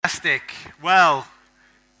Fantastic. Well,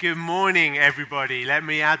 good morning, everybody. Let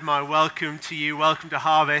me add my welcome to you. Welcome to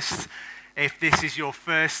Harvest. If this is your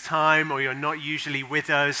first time or you're not usually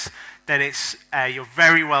with us, then you're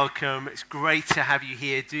very welcome. It's great to have you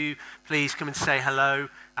here. Do please come and say hello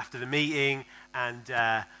after the meeting, and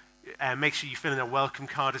make sure you fill in a welcome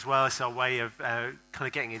card as well. It's our way of kind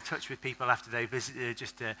of getting in touch with people after they visited,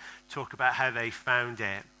 just to talk about how they found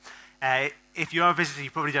it. If you are a visitor,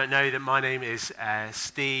 you probably don't know that my name is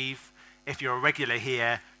Steve. If you're a regular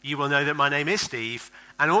here, you will know that my name is Steve,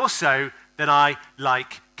 and also that I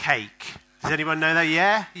like cake. Does anyone know that?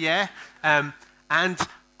 Yeah? And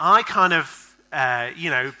I kind of,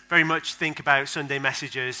 very much think about Sunday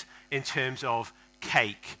messages in terms of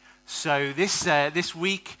cake. So this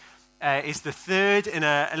week is the third in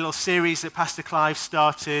a little series that Pastor Clive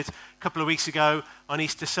started a couple of weeks ago on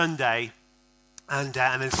Easter Sunday. And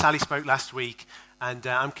then Sally spoke last week, and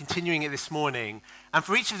I'm continuing it this morning. And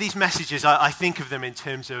for each of these messages, I think of them in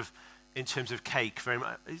terms of cake. Very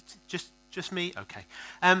much. Just me? Okay.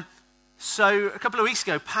 So a couple of weeks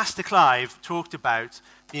ago, Pastor Clive talked about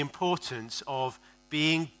the importance of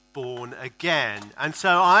being born again. And so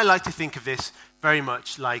I like to think of this very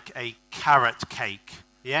much like a carrot cake.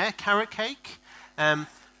 Yeah, carrot cake?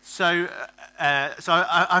 So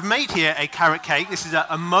I've made here a carrot cake. This is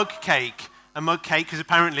a mug cake. A mug cake, because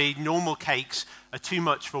apparently normal cakes are too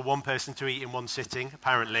much for one person to eat in one sitting,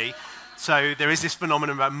 apparently. So there is this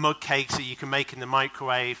phenomenon about mug cakes that you can make in the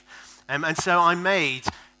microwave. And so I made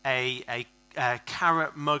a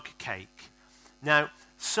carrot mug cake. Now,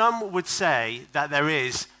 some would say that there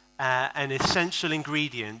is an essential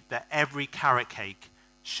ingredient that every carrot cake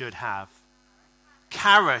should have.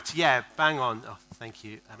 Carrot, yeah, bang on. Oh, thank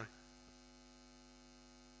you, Anna.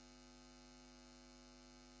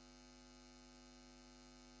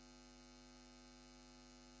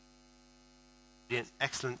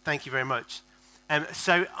 Excellent, thank you very much.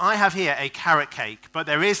 So I have here a carrot cake, but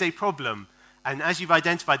there is a problem. And as you've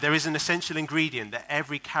identified, there is an essential ingredient that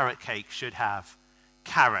every carrot cake should have: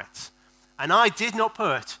 carrot. And I did not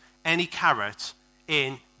put any carrot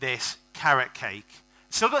in this carrot cake.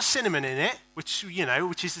 It's still got cinnamon in it, which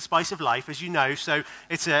is the spice of life, as you know. So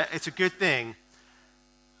it's a good thing.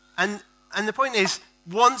 And the point is,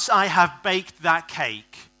 once I have baked that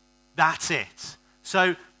cake, that's it.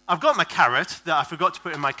 So I've got my carrot that I forgot to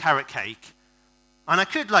put in my carrot cake, and I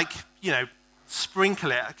could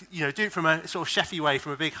sprinkle it, do it from a sort of chefy way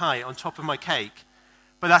from a big height on top of my cake,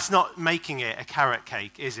 but that's not making it a carrot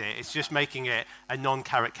cake, is it? It's just making it a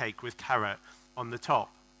non-carrot cake with carrot on the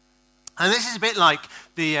top. And this is a bit like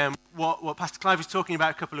the what Pastor Clive was talking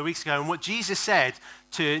about a couple of weeks ago, and what Jesus said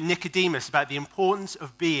to Nicodemus about the importance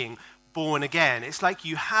of being born again. It's like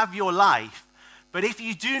you have your life, but if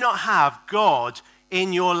you do not have God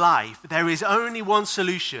in your life, there is only one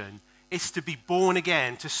solution. It's to be born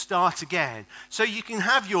again, to start again. So you can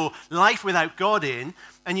have your life without God in,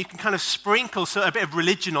 and you can kind of sprinkle a bit of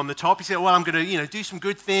religion on the top. You say, well, I'm going to do some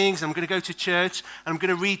good things, I'm going to go to church, and I'm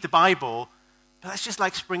going to read the Bible. But that's just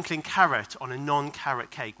like sprinkling carrot on a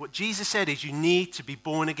non-carrot cake. What Jesus said is you need to be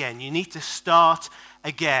born again. You need to start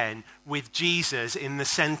again with Jesus in the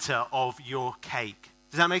center of your cake.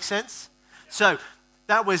 Does that make sense? So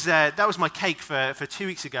that was my cake for 2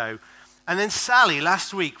 weeks ago. And then Sally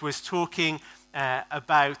last week was talking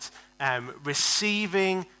about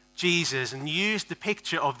receiving Jesus, and used the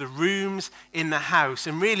picture of the rooms in the house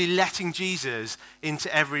and really letting Jesus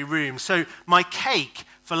into every room. So my cake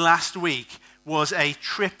for last week was a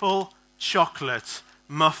triple chocolate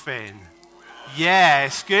muffin. Yeah,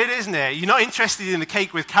 it's good, isn't it? You're not interested in the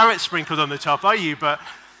cake with carrots sprinkled on the top, are you? But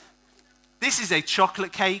this is a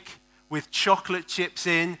chocolate cake with chocolate chips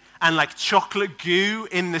in and like chocolate goo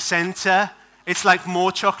in the center. It's like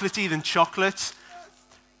more chocolatey than chocolate.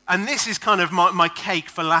 And this is kind of my cake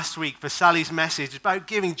for last week, for Sally's message, about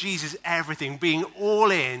giving Jesus everything, being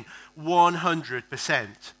all in 100%.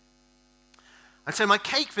 And so my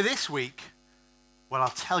cake for this week, well, I'll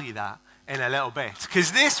tell you that in a little bit.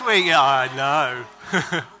 Because this week, no.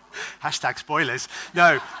 Hashtag spoilers.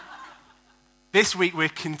 No. This week we're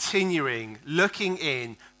continuing looking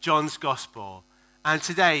in John's Gospel. And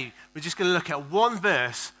today we're just going to look at one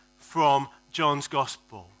verse from John's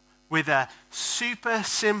Gospel with a super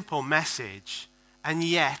simple message, and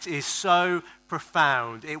yet is so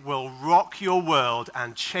profound. It will rock your world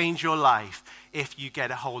and change your life if you get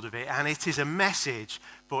a hold of it. And it is a message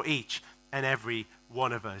for each and every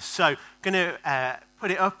one of us. So I'm going to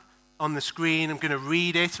put it up on the screen. I'm going to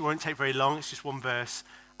read it. It won't take very long. It's just one verse.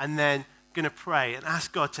 And then going to pray and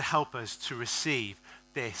ask God to help us to receive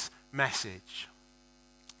this message.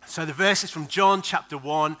 So the verse is from John chapter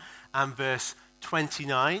 1 and verse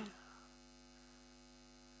 29.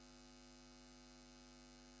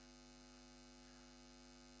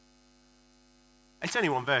 It's only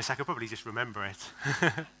one verse. I could probably just remember it.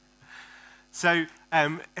 So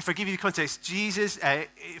if I give you the context, Jesus, it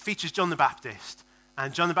features John the Baptist.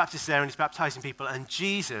 And John the Baptist is there and he's baptizing people. And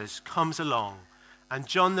Jesus comes along. And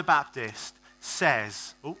John the Baptist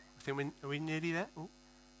says, oh, I think are we nearly there? Oh.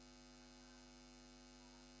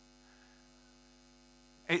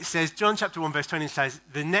 It says, John chapter 1, verse 20 says,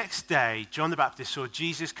 the next day, John the Baptist saw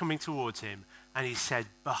Jesus coming towards him, and he said,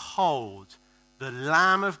 behold, the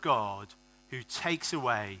Lamb of God who takes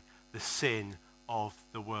away the sin of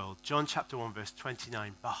the world. John chapter 1, verse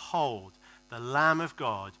 29, behold, the Lamb of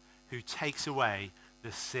God who takes away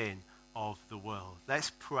the sin of the world.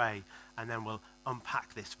 Let's pray, and then we'll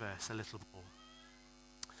unpack this verse a little more.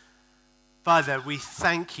 Father, we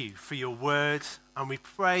thank you for your word, and we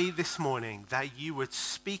pray this morning that you would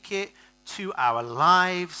speak it to our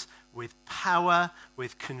lives with power,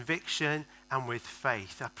 with conviction, and with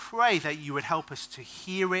faith. I pray that you would help us to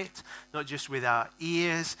hear it, not just with our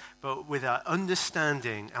ears, but with our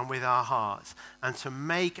understanding and with our hearts, and to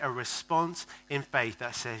make a response in faith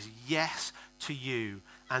that says yes to you,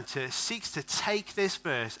 and seeks to take this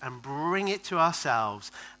verse and bring it to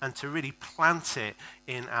ourselves and to really plant it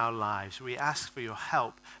in our lives. We ask for your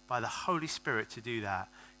help by the Holy Spirit to do that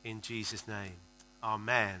in Jesus' name.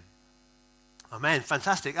 Amen. Amen.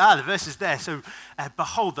 Fantastic. The verse is there. So,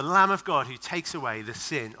 behold, the Lamb of God who takes away the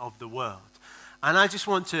sin of the world. And I just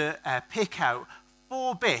want to pick out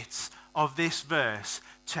 4 bits of this verse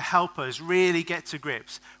to help us really get to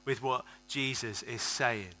grips with what Jesus is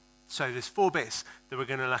saying. So there's 4 bits that we're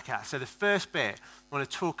going to look at. So the first bit, I want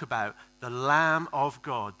to talk about the Lamb of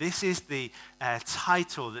God. This is the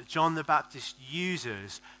title that John the Baptist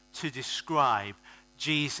uses to describe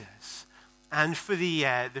Jesus. And for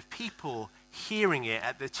the people hearing it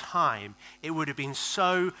at the time, it would have been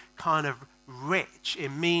so kind of rich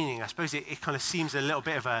in meaning. I suppose it kind of seems a little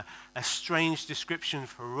bit of a strange description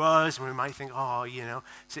for us, and we might think,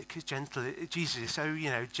 is it gentle? Jesus is so,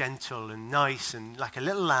 gentle and nice and like a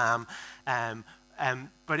little lamb.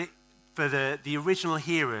 But for the original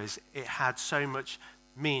hearers, it had so much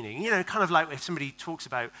meaning. Kind of like if somebody talks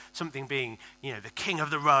about something being, the king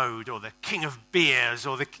of the road or the king of beers,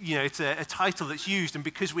 or it's a title that's used, and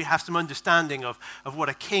because we have some understanding of what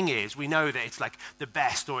a king is, we know that it's like the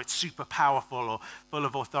best, or it's super powerful or full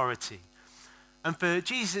of authority. And for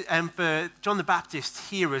Jesus and for John the Baptist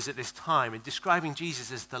hearers at this time, in describing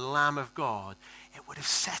Jesus as the Lamb of God, it would have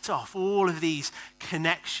set off all of these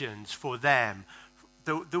connections for them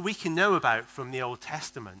that we can know about from the Old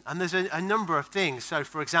Testament. And there's a number of things. So,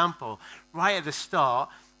 for example, right at the start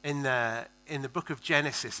in the book of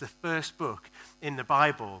Genesis, the first book in the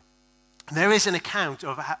Bible, there is an account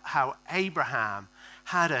of how Abraham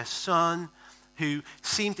had a son who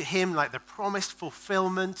seemed to him like the promised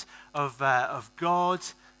fulfillment of God,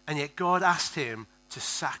 and yet God asked him to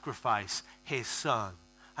sacrifice his son.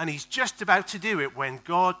 And he's just about to do it when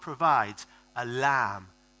God provides a lamb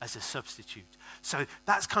as a substitute. So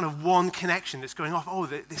that's kind of one connection that's going off. Oh,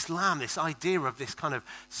 this lamb, this idea of this kind of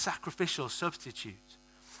sacrificial substitute.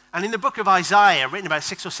 And in the book of Isaiah, written about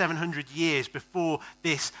 600 or 700 years before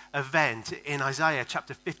this event, in Isaiah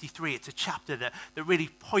chapter 53, it's a chapter that really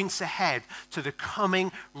points ahead to the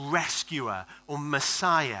coming rescuer or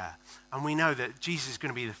Messiah. And we know that Jesus is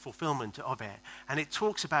going to be the fulfillment of it. And it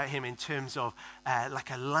talks about him in terms of like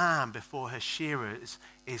a lamb before her shearers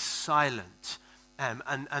is silent.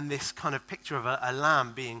 And this kind of picture of a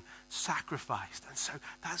lamb being sacrificed. And so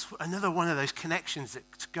that's another one of those connections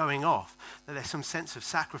that's going off, that there's some sense of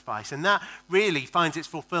sacrifice. And that really finds its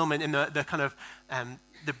fulfillment in the kind of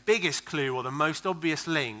the biggest clue or the most obvious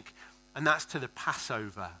link, and that's to the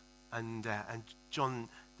Passover. And John,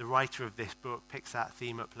 the writer of this book, picks that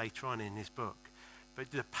theme up later on in his book.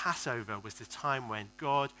 But the Passover was the time when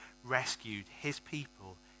God rescued his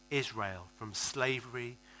people, Israel, from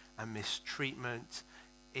slavery and mistreatment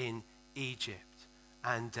in Egypt.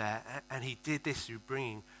 And he did this through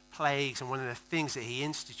bringing plagues, and one of the things that he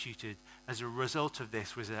instituted as a result of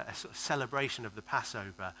this was a sort of celebration of the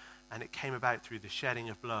Passover, and it came about through the shedding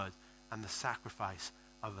of blood and the sacrifice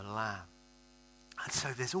of a lamb. And so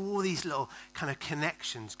there's all these little kind of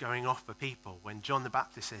connections going off for people when John the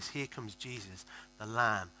Baptist says, here comes Jesus, the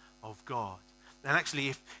Lamb of God. And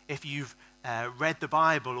actually, if you've read the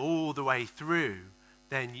Bible all the way through,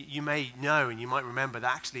 then you may know and you might remember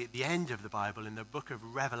that actually at the end of the Bible, in the book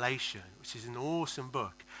of Revelation, which is an awesome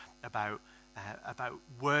book about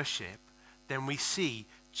worship, then we see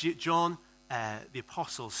John, the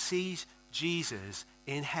apostle, sees Jesus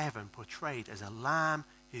in heaven portrayed as a lamb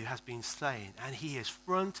who has been slain, and he is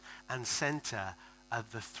front and center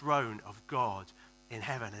of the throne of God in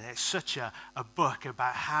heaven. And it's such a book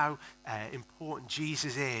about how important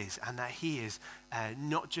Jesus is, and that he is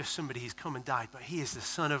not just somebody who's come and died, but he is the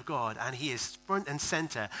Son of God, and he is front and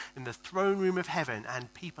center in the throne room of heaven,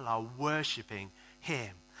 and people are worshiping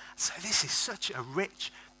him. So this is such a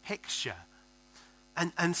rich picture.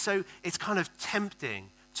 And so it's kind of tempting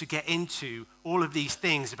to get into all of these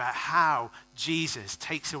things about how Jesus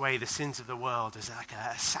takes away the sins of the world as like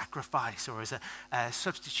a sacrifice, or as a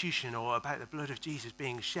substitution, or about the blood of Jesus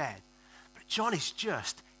being shed. But John is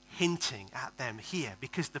just hinting at them here,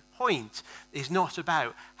 because the point is not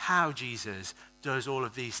about how Jesus does all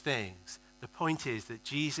of these things. The point is that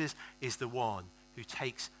Jesus is the one who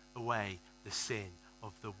takes away the sin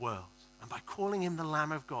of the world. And by calling him the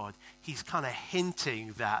Lamb of God, he's kind of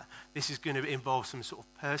hinting that this is going to involve some sort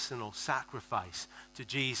of personal sacrifice to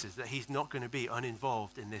Jesus, that he's not going to be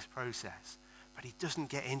uninvolved in this process. But he doesn't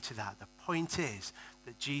get into that. The point is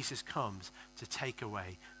that Jesus comes to take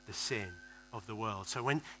away the sin of the world. So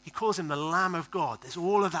when he calls him the Lamb of God, there's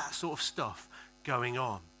all of that sort of stuff going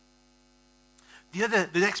on. The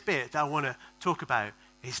next bit that I want to talk about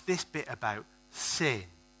is this bit about sin.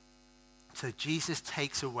 So Jesus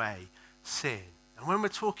takes away sin. And when we're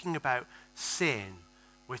talking about sin,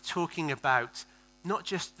 we're talking about not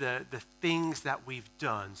just the things that we've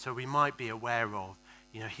done, so we might be aware of,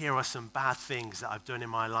 here are some bad things that I've done in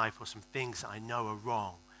my life, or some things that I know are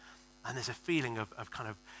wrong. And there's a feeling of kind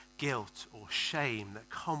of guilt or shame that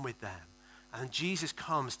come with them. And Jesus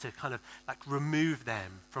comes to kind of like remove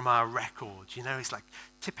them from our record. It's like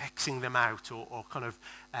Tipp-Exing them out, or kind of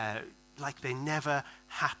like they never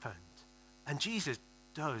happened. And Jesus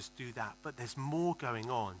does do that, but there's more going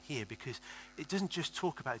on here, because it doesn't just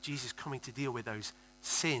talk about Jesus coming to deal with those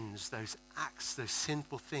sins, those acts, those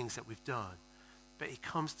sinful things that we've done, but he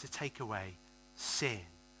comes to take away sin,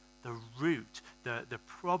 the root, the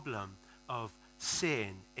problem of sin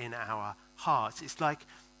in our hearts. It's like,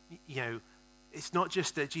 it's not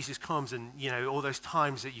just that Jesus comes and, all those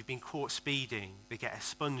times that you've been caught speeding, they get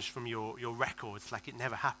expunged from your records like it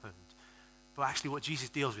never happened. But actually what Jesus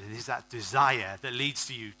deals with is that desire that leads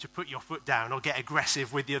to you to put your foot down or get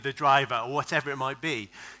aggressive with the other driver or whatever it might be.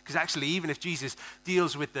 Because actually, even if Jesus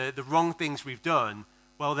deals with the wrong things we've done,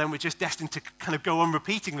 well, then we're just destined to kind of go on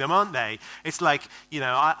repeating them, aren't they? It's like,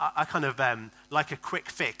 I kind of like a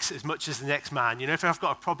quick fix as much as the next man. If I've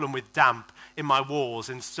got a problem with damp in my walls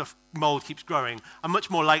and stuff, mold keeps growing, I'm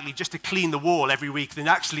much more likely just to clean the wall every week than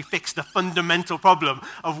actually fix the fundamental problem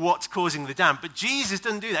of what's causing the damp. But Jesus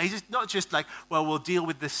doesn't do that. He's just not just like, well, we'll deal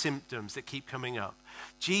with the symptoms that keep coming up.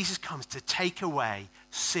 Jesus comes to take away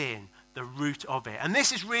sin, the root of it. And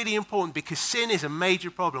this is really important, because sin is a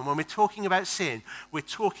major problem. When we're talking about sin, we're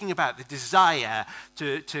talking about the desire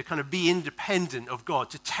to kind of be independent of God,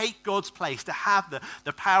 to take God's place, to have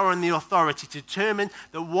the power and the authority to determine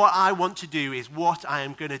that what I want to do is what I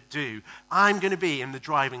am going to do. I'm going to be in the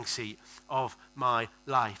driving seat of my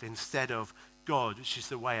life instead of God, which is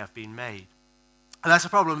the way I've been made. And that's a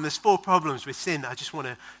problem. There's 4 problems with sin that I just want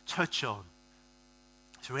to touch on.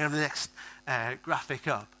 So we have the next graphic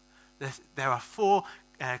up. There are 4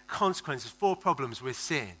 consequences, 4 problems with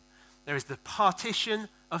sin. There is the partition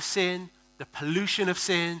of sin, the pollution of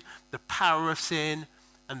sin, the power of sin,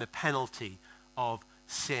 and the penalty of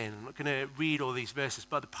sin. I'm not going to read all these verses,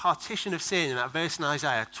 but the partition of sin in that verse in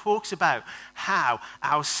Isaiah talks about how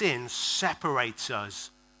our sin separates us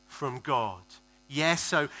from God. Yes,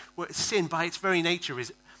 so sin by its very nature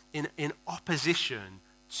is in opposition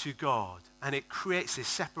to God. And it creates this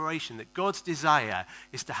separation, that God's desire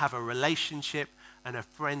is to have a relationship and a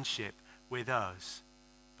friendship with us.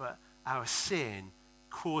 But our sin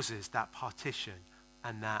causes that partition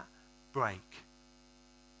and that break.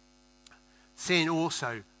 Sin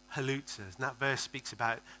also pollutes us. And that verse speaks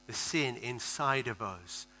about the sin inside of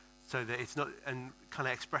us. So that it's not, and kind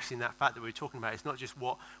of expressing that fact that we're talking about, it's not just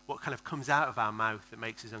what kind of comes out of our mouth that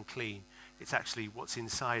makes us unclean. It's actually what's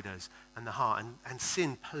inside us and the heart. And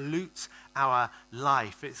sin pollutes our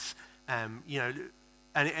life. It's, and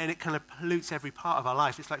it kind of pollutes every part of our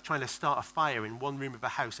life. It's like trying to start a fire in one room of a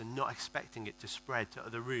house and not expecting it to spread to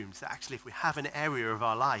other rooms. That actually, if we have an area of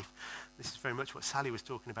our life, this is very much what Sally was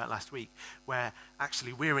talking about last week, where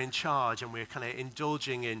actually we're in charge and we're kind of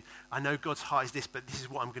indulging in, I know God's heart is this, but this is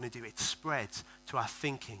what I'm going to do. It spreads to our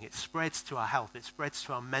thinking. It spreads to our health. It spreads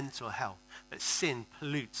to our mental health. That sin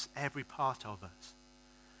pollutes every part of us.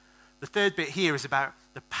 The third bit here is about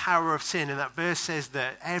the power of sin. And that verse says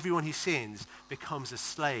that everyone who sins becomes a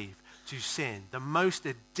slave to sin. The most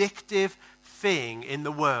addictive thing in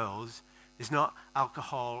the world is not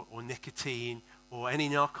alcohol or nicotine or any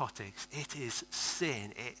narcotics. It is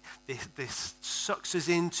sin. This sucks us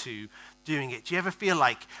into doing it. Do you ever feel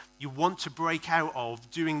like you want to break out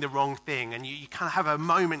of doing the wrong thing, and you kind of have a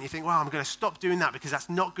moment, you think, well, I'm going to stop doing that because that's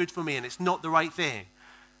not good for me and it's not the right thing.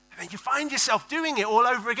 And then you find yourself doing it all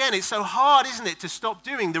over again. It's so hard, isn't it, to stop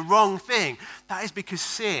doing the wrong thing? That is because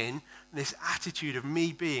sin, this attitude of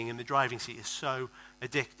me being in the driving seat, is so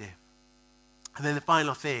addictive. And then the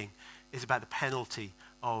final thing is about the penalty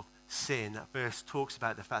of sin. That verse talks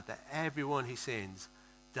about the fact that everyone who sins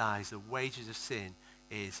dies. The wages of sin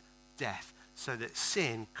is death. So that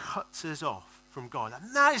sin cuts us off from God.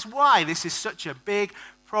 And that is why this is such a big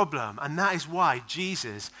problem. And that is why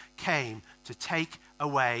Jesus came to take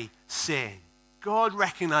away sin. God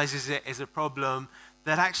recognizes it as a problem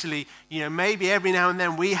that actually, maybe every now and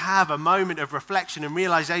then we have a moment of reflection and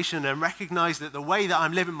realization and recognize that the way that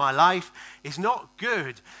I'm living my life is not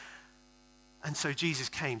good. And so Jesus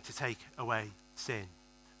came to take away sin.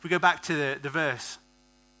 If we go back to the verse.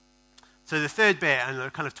 So the third bit, and we're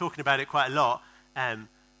kind of talking about it quite a lot.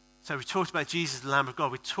 So we talked about Jesus, the Lamb of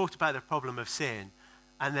God. We talked about the problem of sin.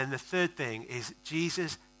 And then the third thing is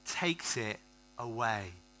Jesus takes it away.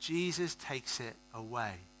 Jesus takes it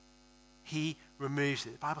away. He removes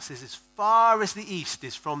it. The Bible says as far as the east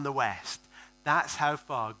is from the west, that's how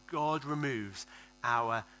far God removes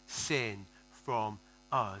our sin from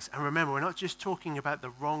us. And remember, we're not just talking about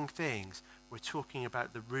the wrong things. We're talking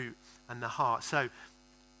about the root and the heart. So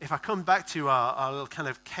if I come back to our little kind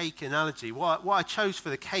of cake analogy, what I chose for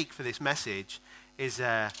the cake for this message is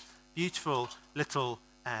a beautiful little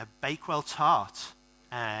Bakewell tart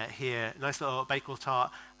here. Nice little Bakewell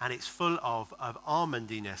tart, and it's full of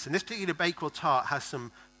almondiness. And this particular Bakewell tart has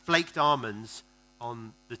some flaked almonds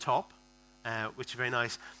on the top, which are very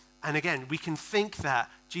nice. And again, we can think that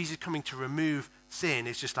Jesus coming to remove sin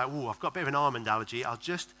is just like, oh, I've got a bit of an almond allergy. I'll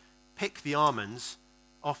just pick the almonds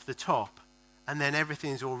off the top, and then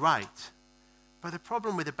everything's all right. But the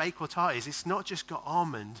problem with the Bakewell tart is it's not just got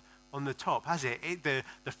almond on the top, has it? The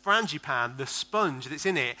frangipane, the sponge that's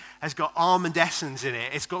in it, has got almond essence in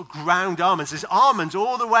it. It's got ground almonds. There's almonds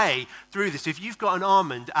all the way through this. If you've got an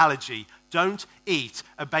almond allergy, don't eat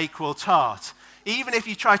a Bakewell tart. Even if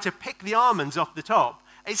you try to pick the almonds off the top,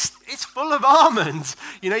 it's full of almonds.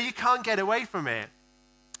 You can't get away from it.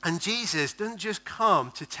 And Jesus doesn't just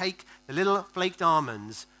come to take the little flaked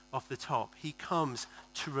almonds off the top. He comes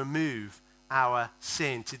to remove our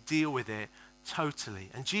sin, to deal with it totally.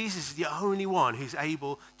 And Jesus is the only one who's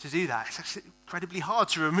able to do that. It's actually incredibly hard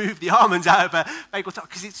to remove the almonds out of a Bakewell tart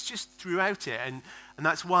because it's just throughout it. And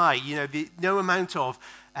that's why, no amount of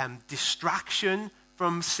distraction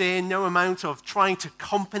from sin, no amount of trying to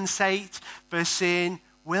compensate for sin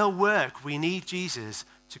will work. We need Jesus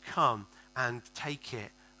to come and take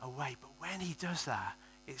it away. But when he does that,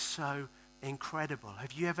 it's so incredible.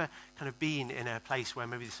 Have you ever kind of been in a place where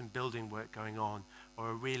maybe there's some building work going on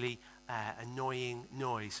or a really annoying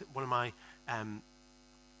noise? One of my,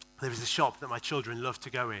 there was a shop that my children love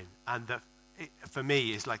to go in, and that for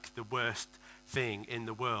me is like the worst thing in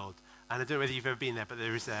the world. And I don't know whether you've ever been there, but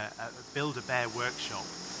there is a Build-A-Bear workshop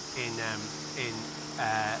in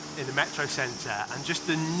the Metro Centre, and just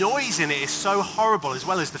the noise in it is so horrible, as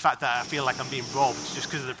well as the fact that I feel like I'm being robbed just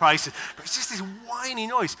because of the prices. But it's just this whiny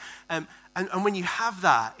noise, and when you have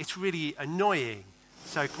that, it's really annoying.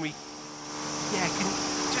 So can we? Yeah,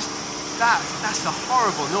 that's a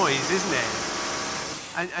horrible noise, isn't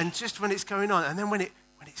it? And just when it's going on, and then when it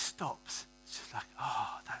stops, it's just like,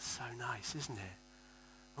 oh, that's so nice, isn't it?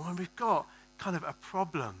 And when we've got kind of a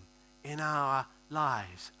problem in our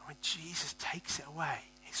lives, and when Jesus takes it away,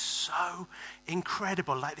 it's so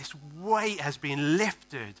incredible. Like this weight has been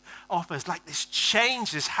lifted off us, like this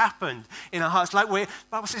change has happened in our hearts. Like the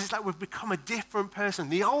Bible says it's like we've become a different person.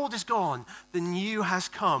 The old is gone, the new has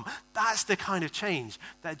come. That's the kind of change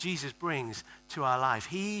that Jesus brings to our life.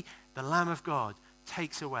 He, the Lamb of God,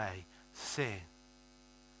 takes away sin.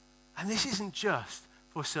 And this isn't just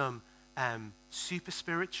for some super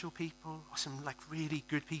spiritual people or some like really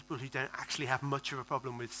good people who don't actually have much of a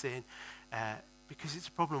problem with sin, because it's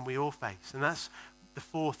a problem we all face. And that's the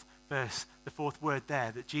fourth verse, the fourth word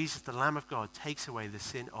there, that Jesus, the Lamb of God, takes away the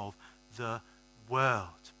sin of the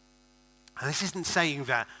world. And this isn't saying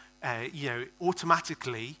that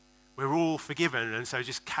automatically we're all forgiven and so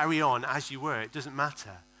just carry on as you were. It doesn't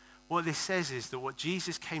matter. What this says is that what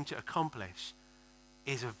Jesus came to accomplish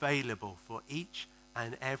is available for each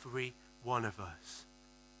and every one of us.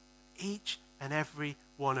 Each and every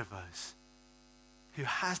one of us who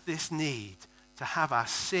has this need to have our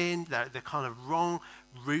sin, the kind of wrong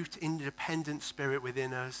root, independent spirit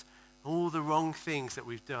within us, all the wrong things that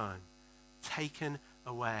we've done, taken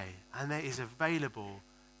away. And it is available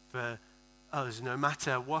for us, no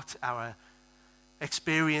matter what our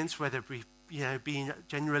experience, whether we've being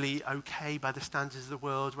generally okay by the standards of the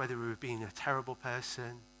world, whether we've been a terrible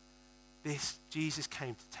person. Jesus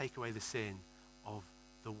came to take away the sin of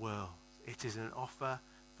the world. It is an offer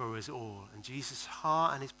for us all. And Jesus'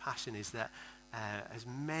 heart and his passion is that as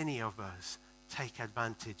many of us take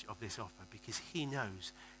advantage of this offer, because he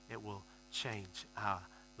knows it will change our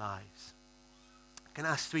lives. I'm going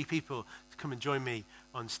to ask 3 people to come and join me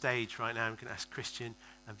on stage right now. I'm going to ask Christian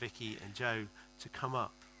and Vicky and Joe to come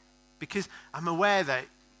up, because I'm aware that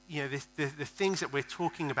the things that we're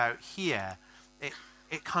talking about here,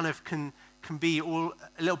 it kind of can be all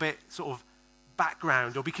a little bit sort of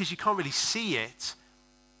background, or because you can't really see it,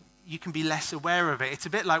 you can be less aware of it. It's a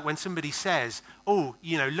bit like when somebody says, oh,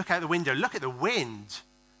 look out the window, look at the wind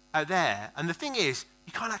out there. And the thing is,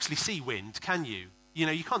 you can't actually see wind, can you?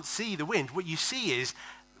 You can't see the wind. What you see is,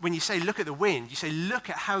 when you say look at the wind, you say look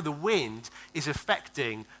at how the wind is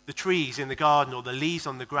affecting the trees in the garden or the leaves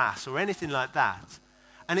on the grass or anything like that.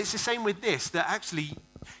 And it's the same with this, that actually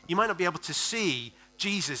you might not be able to see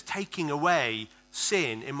Jesus taking away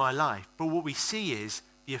sin in my life, but what we see is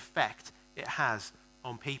the effect it has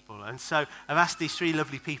on people. And so I've asked these 3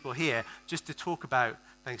 lovely people here just to talk about,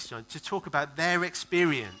 thanks John, to talk about their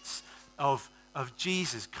experience of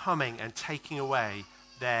Jesus coming and taking away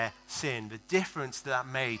their sin, the difference that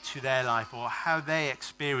made to their life, or how they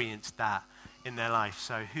experienced that in their life.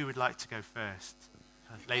 So who would like to go first?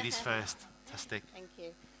 Ladies first. Fantastic. Thank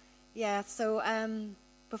you. Yeah, so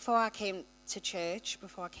before I came to church,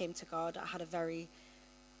 before I came to God, I had a very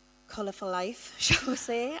colourful life, shall we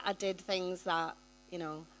say. I did things that,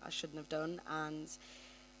 I shouldn't have done, and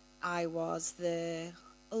I was the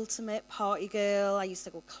ultimate party girl. I used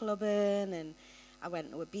to go clubbing, and I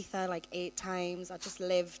went to Ibiza like 8 times. I just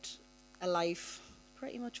lived a life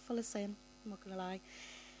pretty much full of sin, I'm not going to lie.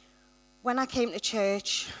 When I came to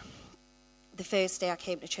church, the first day I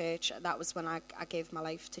came to church, that was when I gave my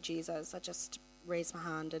life to Jesus. I just raised my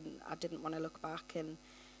hand and I didn't want to look back, and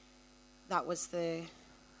that was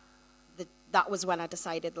that was when I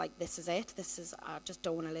decided, like, this is it. I just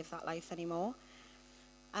don't want to live that life anymore.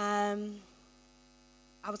 I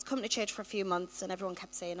was coming to church for a few months, and everyone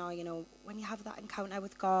kept saying, when you have that encounter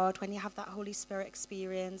with God, when you have that Holy Spirit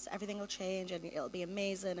experience, everything will change and it'll be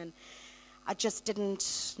amazing. And I just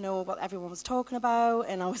didn't know what everyone was talking about,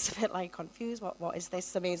 and I was a bit like confused. What is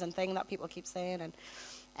this amazing thing that people keep saying? And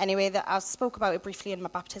anyway, I spoke about it briefly in my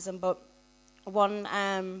baptism, but one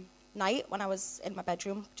night when I was in my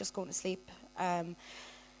bedroom, just going to sleep, I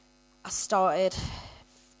started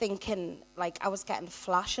thinking, like, I was getting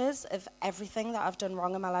flashes of everything that I've done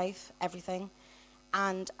wrong in my life, everything.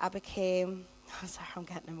 And I'm sorry, I'm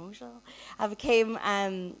getting emotional. I became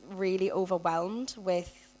really overwhelmed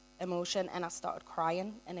with emotion, and I started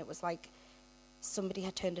crying, and it was like somebody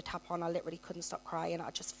had turned a tap on. I literally couldn't stop crying.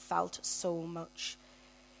 I just felt so much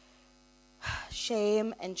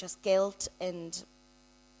shame and just guilt, and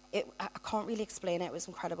I can't really explain it. It was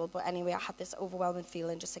incredible. But anyway, I had this overwhelming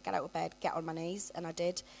feeling just to get out of bed, get on my knees, and I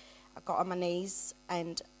did. I got on my knees,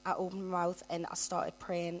 and I opened my mouth, and I started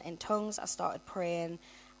praying in tongues. I started praying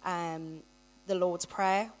the Lord's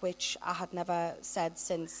Prayer, which I had never said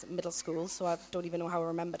since middle school, so I don't even know how I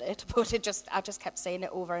remembered it. But I just kept saying it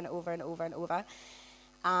over and over and over and over.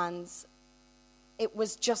 And it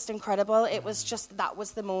was just incredible. It was just, that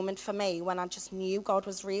was the moment for me when I just knew God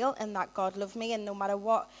was real and that God loved me. And no matter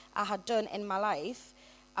what I had done in my life,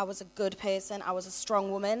 I was a good person. I was a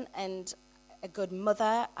strong woman and a good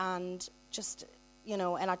mother, and just,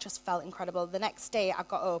 and I just felt incredible. The next day I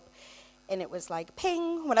got up and it was like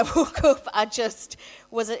ping. When I woke up, I just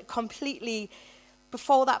was completely,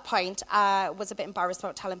 before that point, I was a bit embarrassed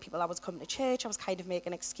about telling people I was coming to church. I was kind of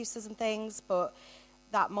making excuses and things, but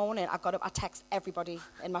that morning, I got up, I texted everybody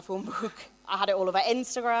in my phone book. I had it all over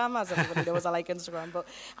Instagram, as everybody knows I like Instagram, but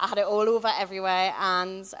I had it all over everywhere,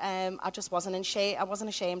 and I just wasn't ashamed.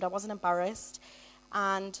 I wasn't embarrassed,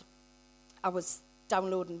 and I was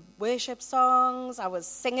downloading worship songs. I was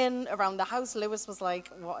singing around the house. Lewis was like,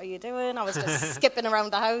 "What are you doing?" I was just skipping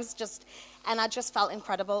around the house, and I just felt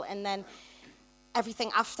incredible. And then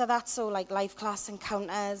everything after that, so like life class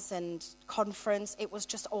encounters and conference, it was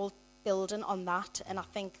just all building on that, and I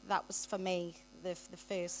think that was for me the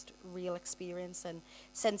first real experience. And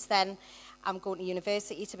since then, I'm going to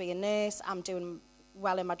university to be a nurse. I'm doing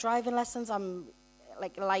well in my driving lessons. I'm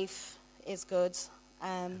like, life is good,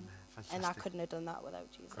 and I couldn't have done that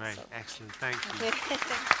without Jesus. Great, so. Excellent, thank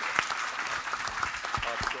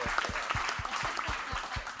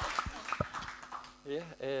you.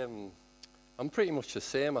 Yeah, I'm pretty much the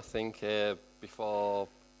same. I think before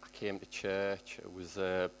I came to church, it was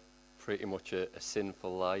pretty much a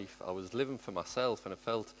sinful life. I was living for myself, and I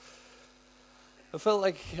felt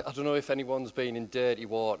like, I don't know if anyone's been in dirty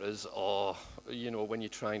waters, or, when you're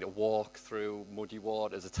trying to walk through muddy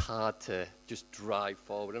waters, it's hard to just drive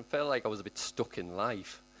forward. And I felt like I was a bit stuck in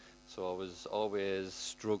life. So I was always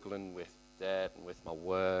struggling with debt and with my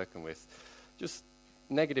work and with just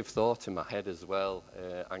negative thoughts in my head as well.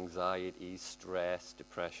 Anxiety, stress,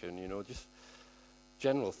 depression, just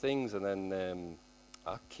general things. And then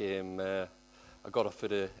I got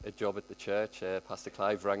offered a job at the church. Pastor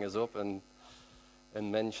Clive rang us up and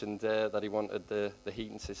mentioned that he wanted the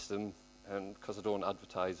heating system, and because I don't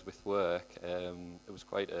advertise with work, it was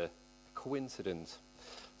quite a coincidence.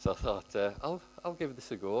 So I thought, I'll give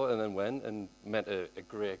this a go, and then went and met a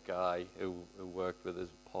great guy who worked with us,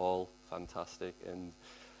 Paul, fantastic. And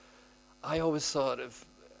I always sort of,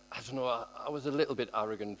 I was a little bit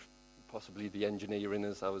arrogant, possibly the engineer in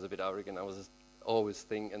us. I was a bit arrogant. I was always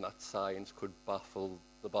thinking that science could baffle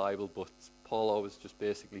the Bible, but Paul always just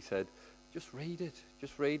basically said, just read it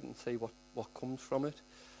and see what comes from it.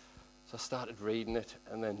 So I started reading it,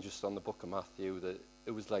 and then just on the book of Matthew,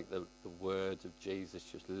 it was like the words of Jesus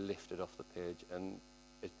just lifted off the page, and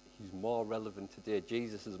he's more relevant today.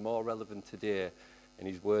 Jesus is more relevant today, and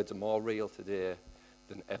his words are more real today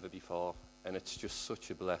than ever before. And it's just such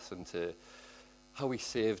a blessing to how he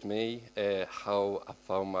saved me, how I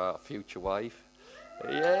found my future wife.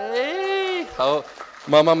 Yay! How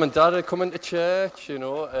my mum and dad are coming to church,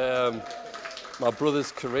 my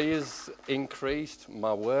brother's career's increased, my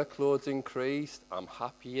workload's increased, I'm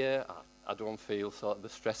happier, I don't feel sort of the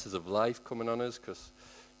stresses of life coming on us, because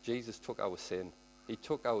Jesus took our sin. He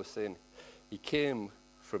took our sin. He came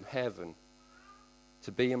from heaven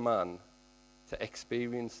to be a man, to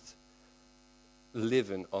experience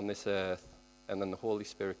living on this earth, and then the Holy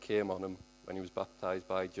Spirit came on him when he was baptized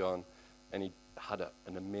by John, and he had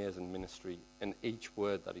an amazing ministry, and each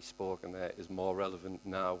word that he spoke in there is more relevant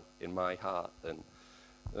now in my heart than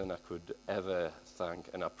I could ever thank,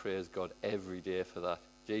 and I praise God every day for that.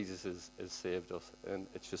 Jesus has saved us, and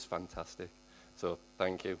it's just fantastic. So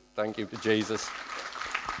thank you to Jesus.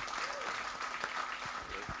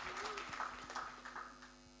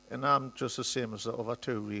 And I'm just the same as the other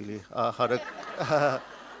two, really. I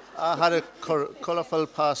had a colourful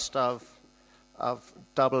past. I've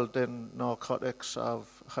dabbled in narcotics. I've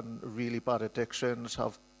had really bad addictions.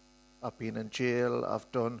 I've been in jail.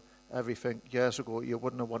 I've done everything. Years ago, you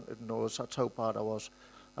wouldn't have wanted to know. That's how bad I was.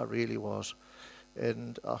 I really was.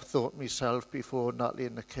 And I thought myself before Natalie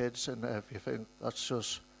and the kids and everything,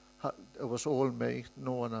 it was all me,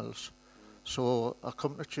 no one else. So I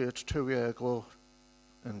come to church 2 years ago,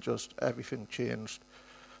 and just everything changed.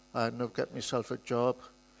 And I've got myself a job.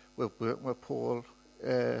 We're working with Paul.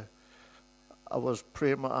 I was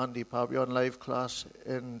praying with Andy Barry on live class,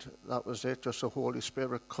 and that was it. Just the Holy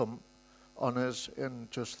Spirit come on us,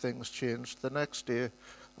 and just things changed. The next day,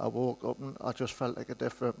 I woke up and I just felt like a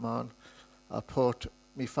different man. I put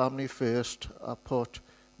my family first. I put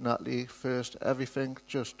Natalie first. Everything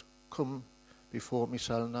just come before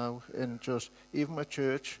myself now. And just, even with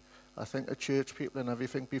church, I think of church people and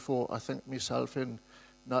everything before I think myself and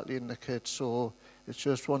Natalie and the kids. So it's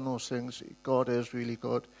just one of those things. God is really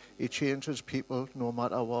good. He changes people no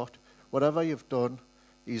matter what. Whatever you've done,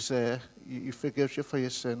 he's there. He forgives you for your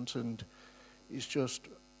sins, and he's just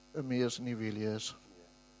amazing. He really is.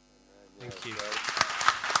 Thank you.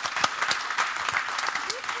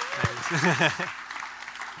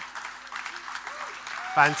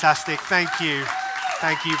 Fantastic. Thank you.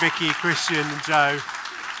 Thank you, Vicky, Christian, and Joe.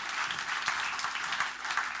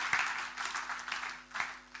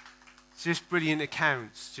 Just brilliant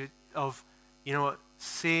accounts of, what,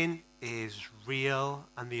 sin is real,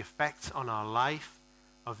 and the effect on our life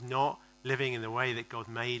of not living in the way that God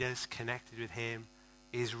made us, connected with him,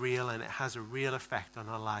 is real, and it has a real effect on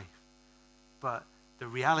our life. But the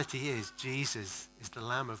reality is Jesus is the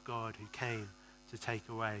Lamb of God who came to take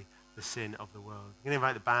away the sin of the world. I'm going to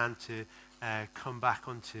invite the band to come back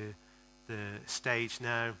onto the stage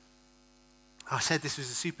now. I said this was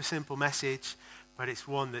a super simple message, but it's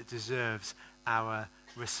one that deserves our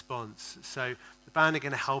response. So the band are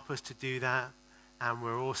going to help us to do that, and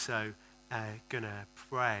we're also going to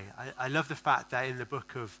pray. I love the fact that in the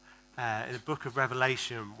book of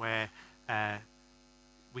Revelation, where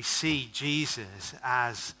we see Jesus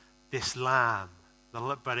as this lamb,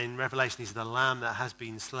 but in Revelation he's the lamb that has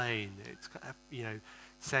been slain. It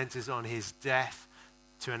centers on his death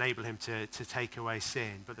to enable him to take away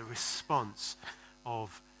sin. But the response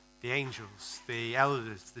of the angels, the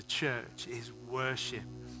elders, the church is worship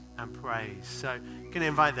and praise. So I'm going to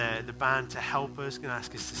invite the band to help us. I'm going to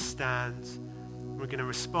ask us to stand. We're going to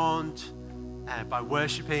respond by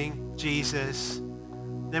worshiping Jesus.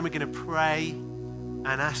 Then we're going to pray and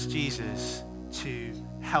ask Jesus to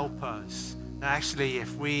help us. Now, actually,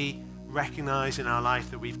 if we recognize in our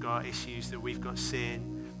life that we've got issues, that we've got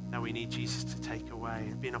sin, that we need Jesus to take away,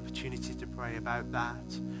 it'd be an opportunity to pray about that.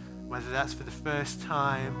 Whether that's for the first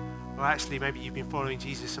time, or actually maybe you've been following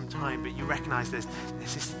Jesus some time, but you recognize there's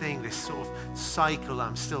this thing, this sort of cycle.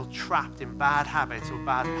 I'm still trapped in bad habits or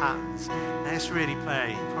bad patterns. Let's really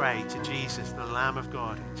pray to Jesus, the Lamb of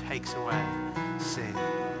God who takes away sin.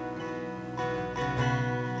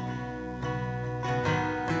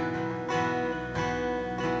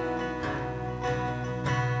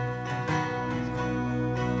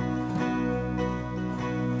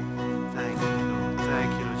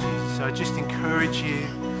 So I just encourage you,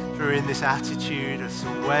 through in this attitude, this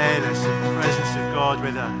awareness of the presence of God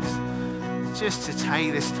with us, just to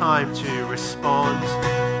take this time to respond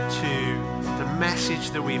to the message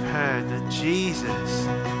that we've heard, that Jesus,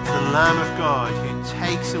 the Lamb of God, who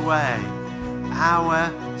takes away our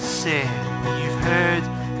sin. You've heard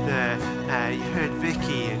you heard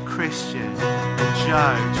Vicky and Christian and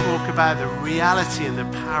Joe talk about the reality and the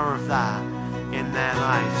power of that in their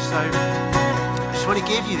life. So I just want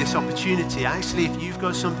to give you this opportunity. Actually, if you've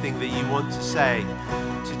got something that you want to say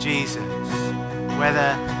to Jesus,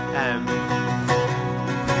 whether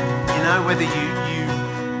whether you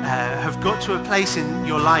have got to a place in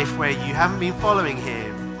your life where you haven't been following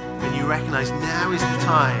him, and you recognize now is the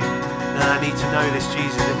time that I need to know this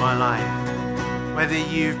Jesus in my life. Whether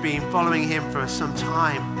you've been following him for some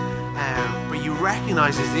time, but you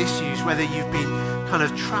recognize his issues, whether you've been kind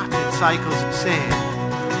of trapped in cycles of sin.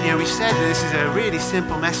 You know, we said that this is a really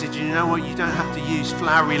simple message, and you know what? You don't have to use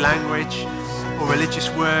flowery language or religious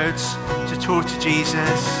words to talk to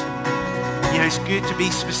Jesus. You know, it's good to be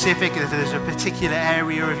specific if there's a particular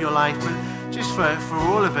area of your life, but just for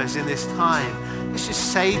all of us in this time, let's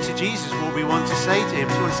just say to Jesus what we want to say to him.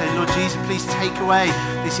 If you want to say, Lord Jesus, please take away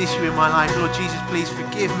this issue in my life. Lord Jesus, please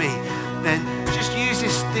forgive me. Then just use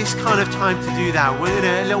this kind of time to do that.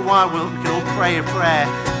 In a little while, we can all pray a prayer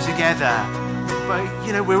together. But,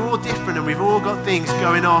 you know, we're all different, and we've all got things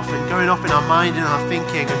going off in our mind and our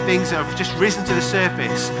thinking, and things that have just risen to the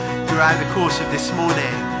surface throughout the course of this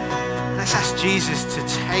morning. Let's ask Jesus to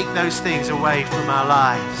take those things away from our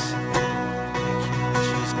lives. Thank you,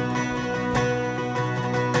 Jesus.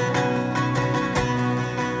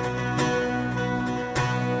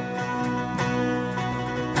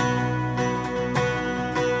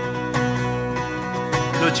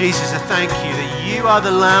 Lord Jesus, I thank you that you are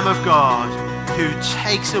the Lamb of God who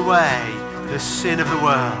takes away the sin of the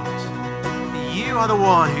world. You are the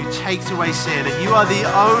one who takes away sin, and you are the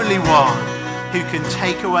only one who can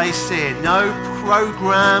take away sin. No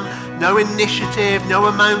program, no initiative, no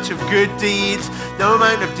amount of good deeds, no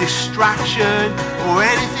amount of distraction or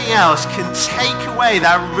anything else can take away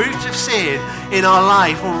that root of sin in our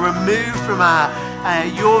life, or remove from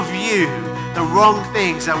your view the wrong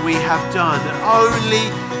things that we have done. Only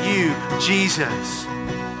you, Jesus.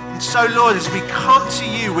 And so, Lord, as we come to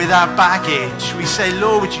you with our baggage, we say,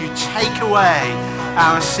 Lord, would you take away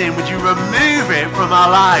our sin? Would you remove it from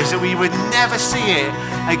our lives, that we would never see it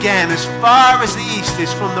again? As far as the east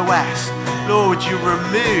is from the west, Lord, would you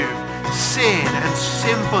remove sin and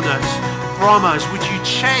sinfulness from us? Would you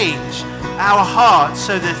change our hearts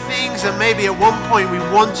so the things that maybe at one point we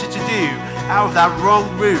wanted to do out of that wrong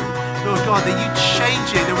route, Lord God, that you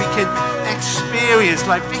change it, that we can experience,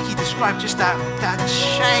 like Vicky described, just that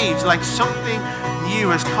change, like something new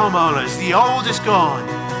has come on us. The old is gone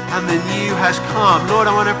and the new has come. Lord,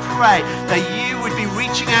 I want to pray that you would be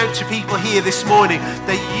reaching out to people here this morning,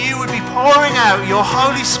 that you would be pouring out your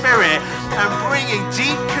Holy Spirit and bringing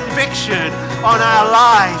deep conviction on our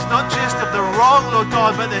lives, not just of the wrong, Lord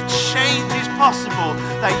God, but that change is possible,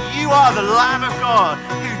 that you are the Lamb of God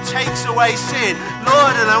who takes away sin.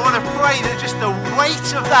 Lord, and I want to pray that just the weight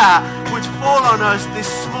of that would fall on us this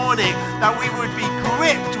morning, that we would be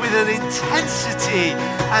gripped with an intensity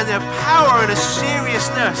and a power and a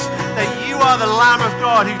seriousness that you are the Lamb of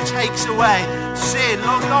God who takes away sin.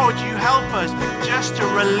 Lord God, would you help us just to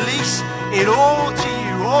release it all to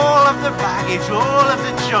you, all of the baggage, all of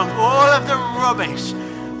the junk, all of the rubbish,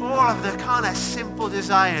 all of the kind of simple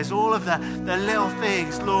desires, all of the little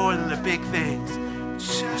things, Lord, and the big things.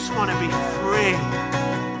 Just want to be free.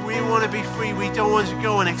 We want to be free. We don't want to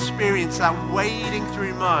go and experience that wading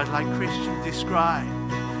through mud like Christian described.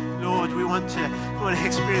 Lord, we want to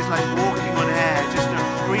experience like walking on air, just the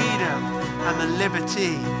freedom and the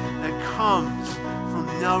liberty that comes from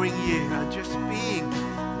knowing you and just being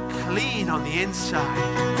clean on the inside,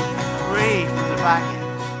 free from the baggage.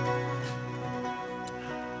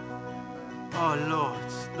 Oh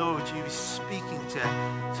Lord, you be speaking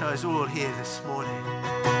to us all here this morning.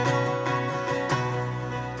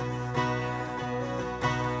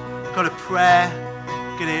 Got a prayer,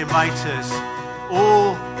 going to invite us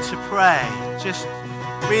all to pray. Just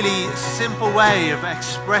really a simple way of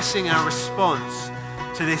expressing our response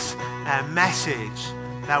to this message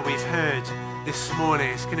that we've heard this morning.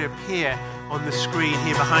 It's going to appear on the screen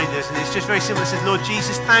here behind us, and it's just very simple. It says, Lord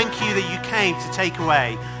Jesus, thank you that you came to take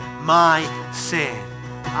away my sin.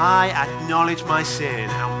 I acknowledge my sin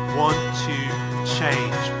and want to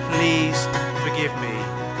change. Please forgive me.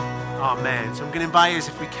 Amen. So I'm going to invite us,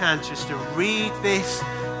 if we can, just to read this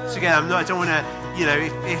together. I don't want to,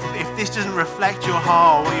 if this doesn't reflect your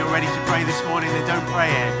heart or what you're ready to pray this morning, then don't pray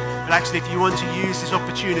it. But actually, if you want to use this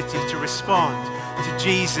opportunity to respond to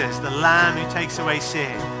Jesus, the Lamb who takes away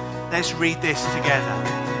sin, let's read this together.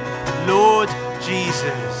 Lord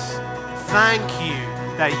Jesus, thank you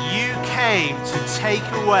that you came to take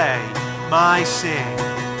away my sin.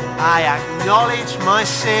 I acknowledge my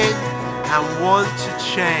sin and want to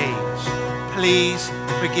change. Please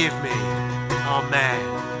forgive me. Amen.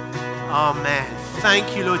 Amen.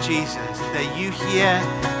 Thank you, Lord Jesus, that you hear,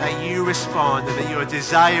 that you respond, and that your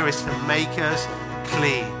desire is to make us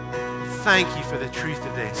clean. Thank you for the truth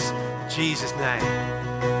of this. In Jesus' name.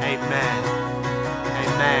 Amen.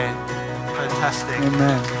 Amen. Fantastic.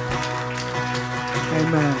 Amen.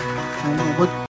 Amen. Amen.